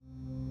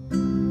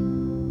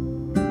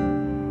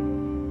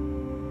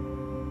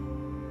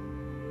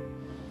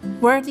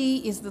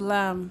Worthy is the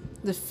Lamb,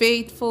 the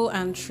faithful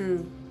and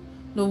true,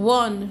 the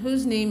one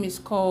whose name is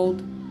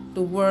called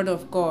the Word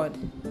of God.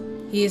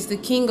 He is the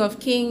King of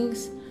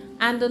kings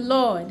and the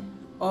Lord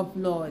of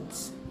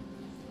lords.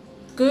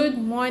 Good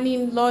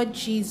morning, Lord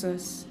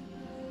Jesus.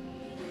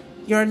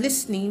 You're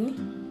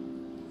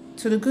listening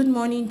to the Good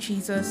Morning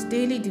Jesus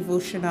Daily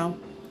Devotional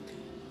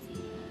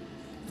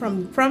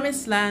from the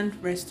Promised Land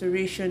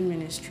Restoration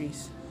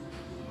Ministries.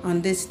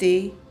 On this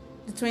day,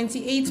 the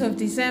 28th of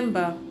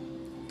December,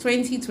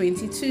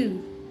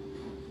 2022.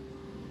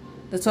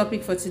 The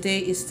topic for today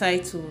is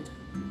titled,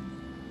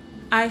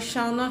 I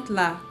Shall Not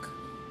Lack,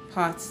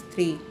 Part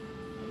 3.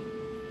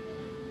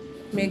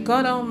 May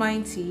God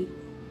Almighty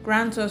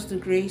grant us the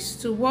grace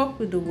to walk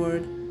with the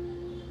Word.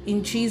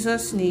 In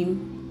Jesus'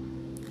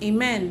 name,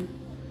 Amen.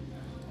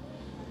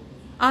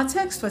 Our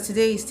text for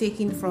today is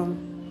taken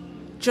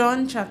from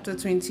John chapter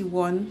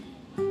 21,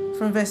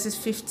 from verses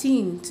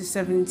 15 to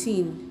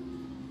 17.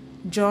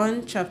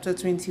 John chapter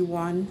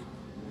 21,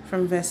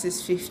 from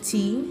verses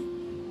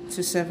 15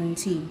 to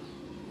 17.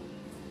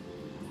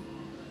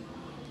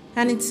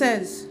 And it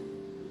says,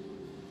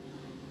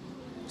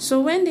 So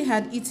when they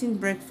had eaten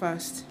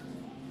breakfast,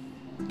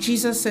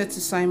 Jesus said to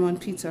Simon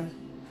Peter,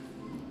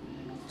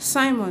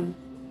 Simon,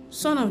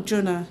 son of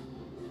Jonah,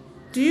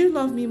 do you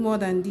love me more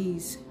than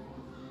these?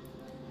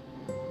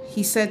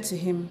 He said to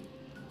him,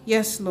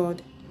 Yes,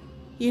 Lord,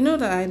 you know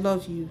that I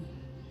love you.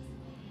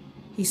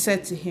 He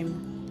said to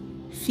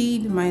him,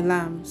 Feed my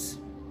lambs.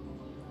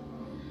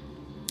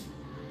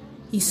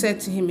 He said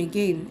to him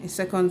again a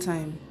second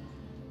time,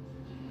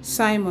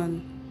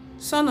 Simon,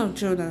 son of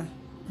Jonah,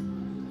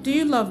 do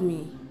you love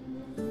me?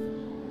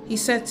 He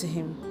said to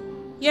him,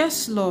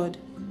 Yes, Lord,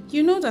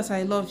 you know that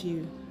I love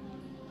you.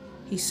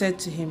 He said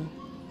to him,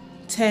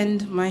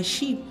 Tend my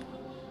sheep.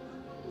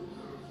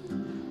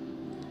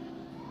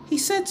 He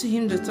said to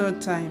him the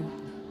third time,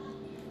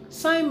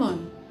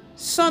 Simon,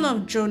 son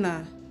of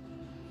Jonah,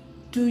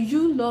 do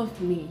you love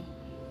me?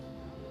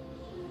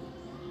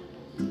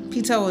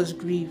 Peter was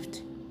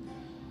grieved,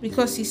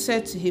 because he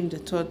said to him the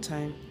third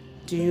time,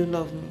 Do you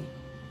love me?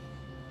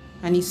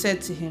 And he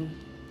said to him,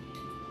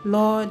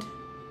 Lord,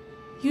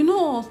 you know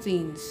all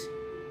things.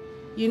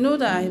 You know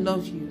that I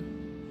love you.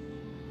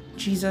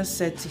 Jesus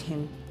said to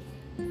him,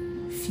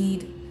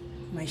 Feed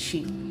my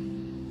sheep.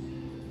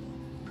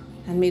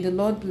 And may the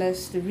Lord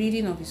bless the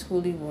reading of his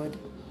holy word.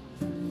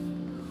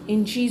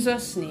 In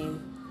Jesus'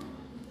 name,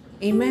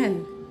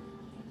 Amen.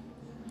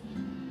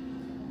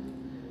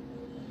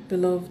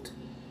 Beloved,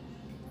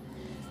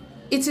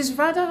 it is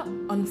rather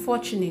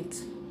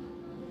unfortunate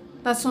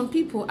that some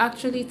people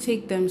actually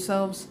take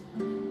themselves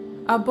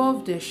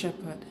above their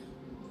shepherd,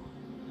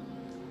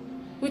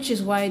 which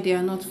is why they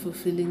are not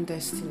fulfilling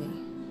destiny.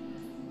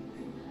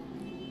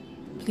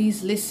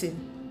 Please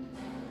listen,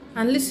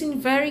 and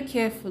listen very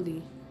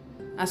carefully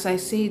as I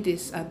say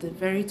this at the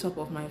very top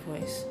of my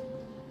voice.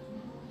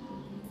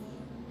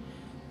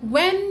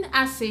 When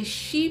as a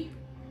sheep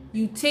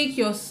you take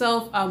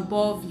yourself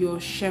above your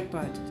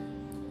shepherd,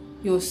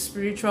 your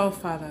spiritual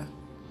father,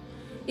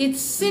 it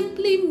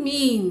simply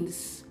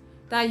means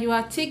that you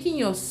are taking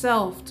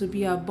yourself to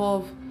be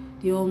above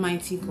the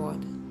Almighty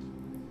God.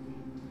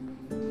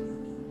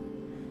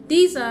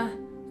 These are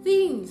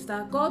things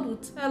that God will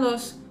tell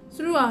us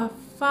through our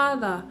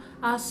Father,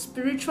 our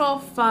spiritual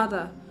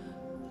Father,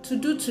 to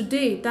do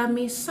today that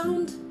may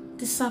sound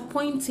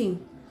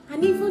disappointing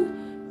and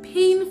even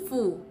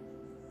painful.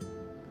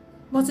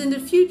 But in the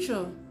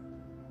future,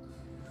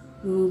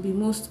 we will be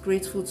most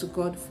grateful to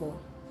God for.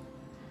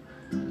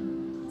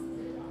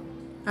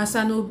 As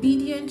an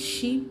obedient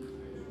sheep,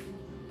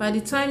 by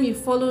the time you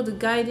follow the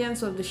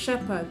guidance of the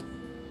shepherd,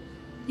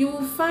 you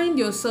will find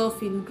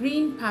yourself in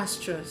green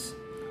pastures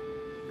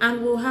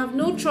and will have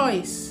no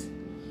choice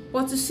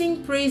but to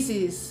sing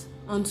praises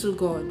unto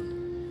God.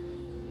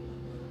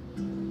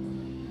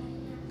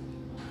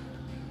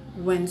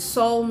 When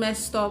Saul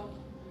messed up,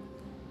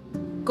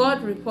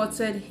 God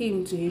reported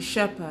him to his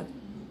shepherd,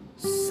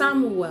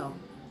 Samuel.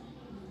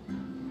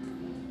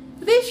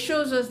 This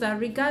shows us that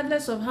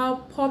regardless of how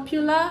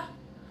popular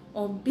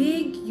or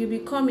big you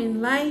become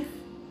in life,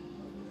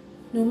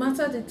 no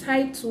matter the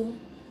title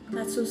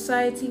that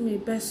society may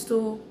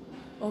bestow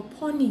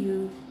upon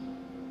you,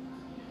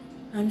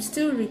 I'm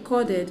still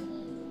recorded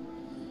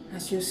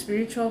as your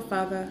spiritual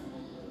father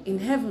in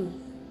heaven.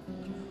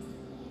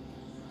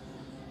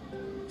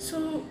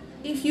 So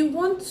if you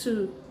want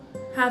to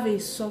have a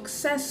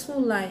successful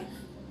life,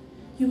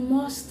 you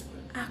must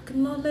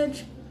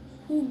acknowledge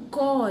who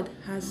God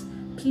has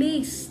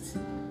placed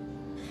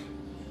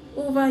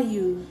over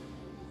you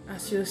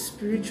as your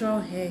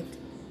spiritual head.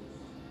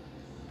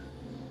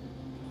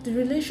 The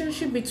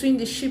relationship between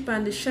the sheep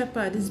and the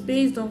shepherd is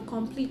based on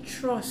complete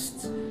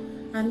trust.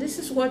 And this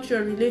is what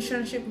your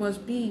relationship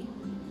must be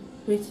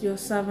with your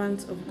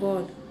servant of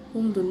God,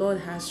 whom the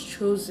Lord has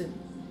chosen.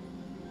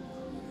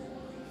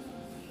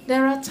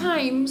 There are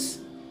times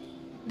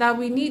that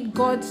we need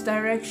God's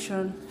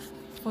direction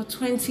for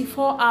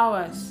 24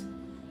 hours.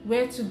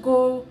 Where to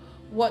go,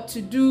 what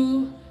to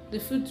do, the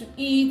food to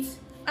eat,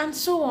 and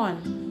so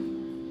on.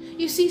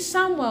 You see,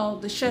 Samuel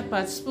the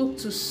shepherd spoke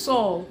to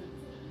Saul,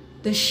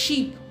 the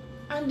sheep,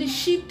 and the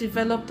sheep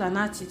developed an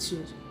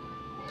attitude.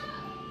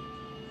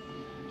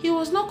 He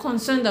was not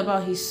concerned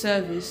about his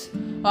service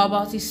or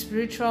about his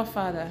spiritual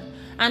father,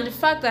 and the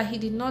fact that he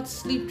did not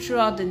sleep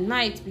throughout the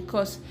night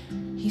because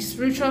his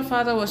spiritual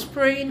father was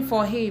praying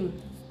for him.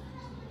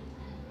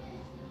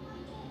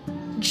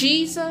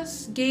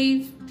 Jesus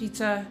gave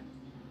Peter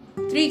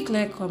 3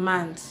 clear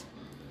commands.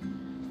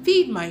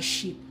 Feed my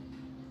sheep.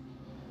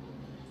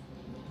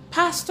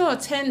 Pastor or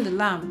tend the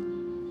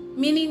lamb,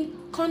 meaning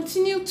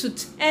continue to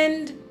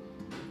tend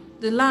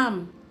the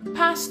lamb,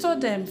 pastor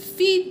them,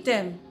 feed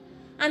them,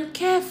 and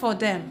care for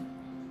them.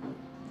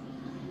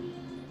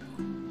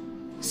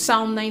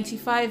 Psalm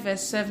 95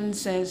 verse 7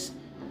 says,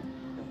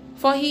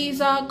 "For he is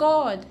our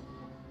God,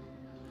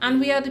 and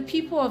we are the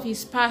people of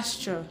his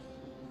pasture,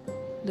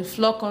 the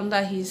flock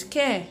under his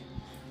care."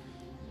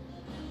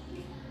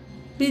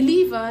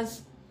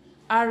 Believers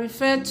are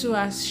referred to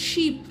as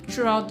sheep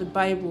throughout the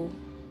Bible.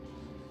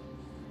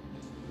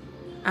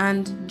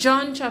 And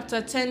John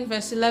chapter 10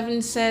 verse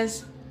 11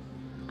 says,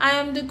 "I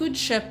am the good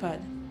shepherd.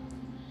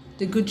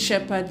 The good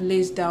shepherd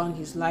lays down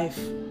his life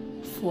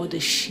for the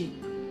sheep."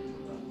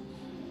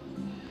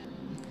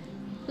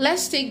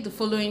 Let's take the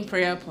following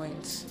prayer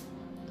points.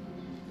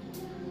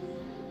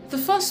 The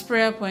first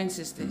prayer point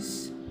is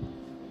this: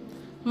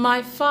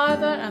 My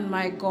Father and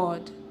my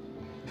God,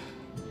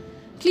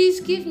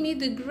 please give me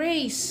the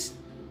grace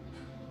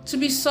to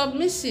be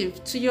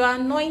submissive to your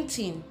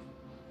anointing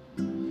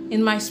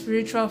in my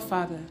spiritual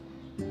father,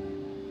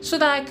 so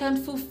that I can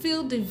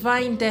fulfill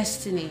divine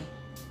destiny.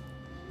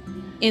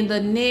 In the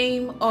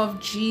name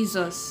of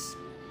Jesus.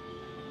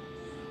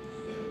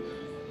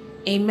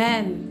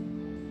 Amen.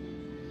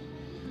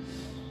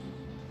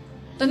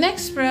 The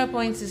next prayer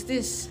point is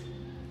this: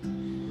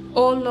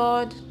 Oh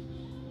Lord,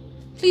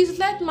 please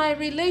let my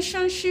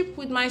relationship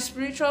with my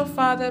spiritual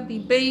father be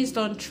based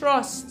on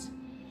trust.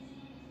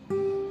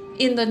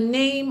 In the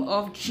name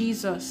of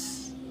Jesus.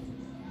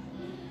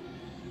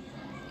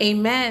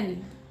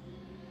 Amen.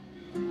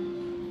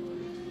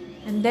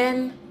 And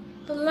then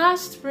the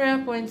last prayer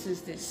point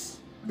is this: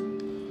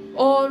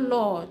 Oh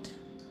Lord,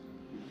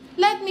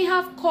 let me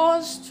have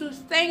cause to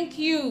thank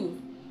you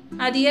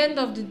at the end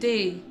of the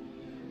day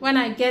when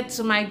I get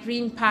to my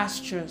green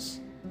pastures.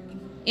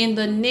 In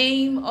the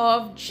name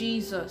of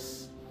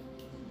Jesus.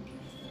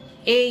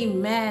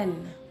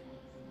 Amen.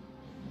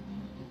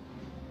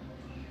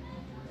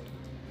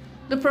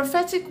 The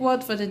prophetic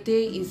word for the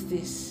day is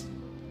this: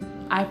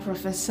 I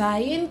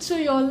prophesy into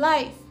your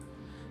life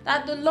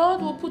that the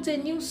Lord will put a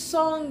new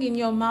song in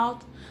your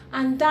mouth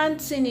and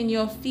dancing in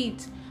your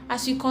feet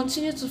as you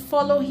continue to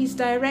follow his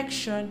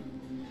direction,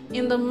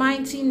 in the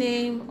mighty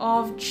name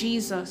of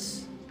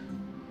Jesus.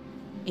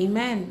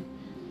 Amen.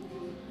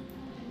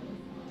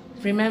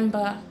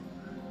 Remember,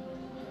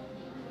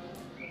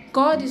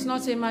 God is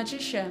not a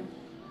magician.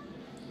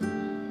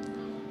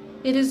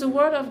 It is the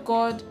word of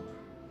God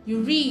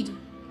you read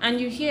and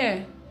you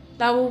hear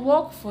that will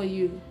work for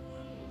you,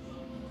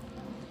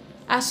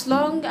 as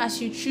long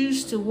as you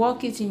choose to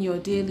walk it in your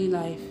daily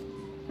life.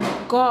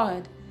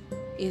 God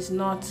is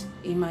not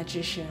a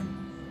magician.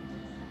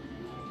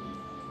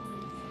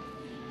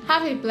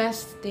 Have a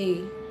blessed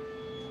day.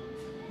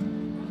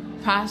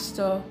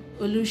 Pastor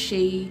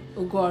Oluseyi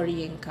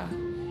Ogoriyenka.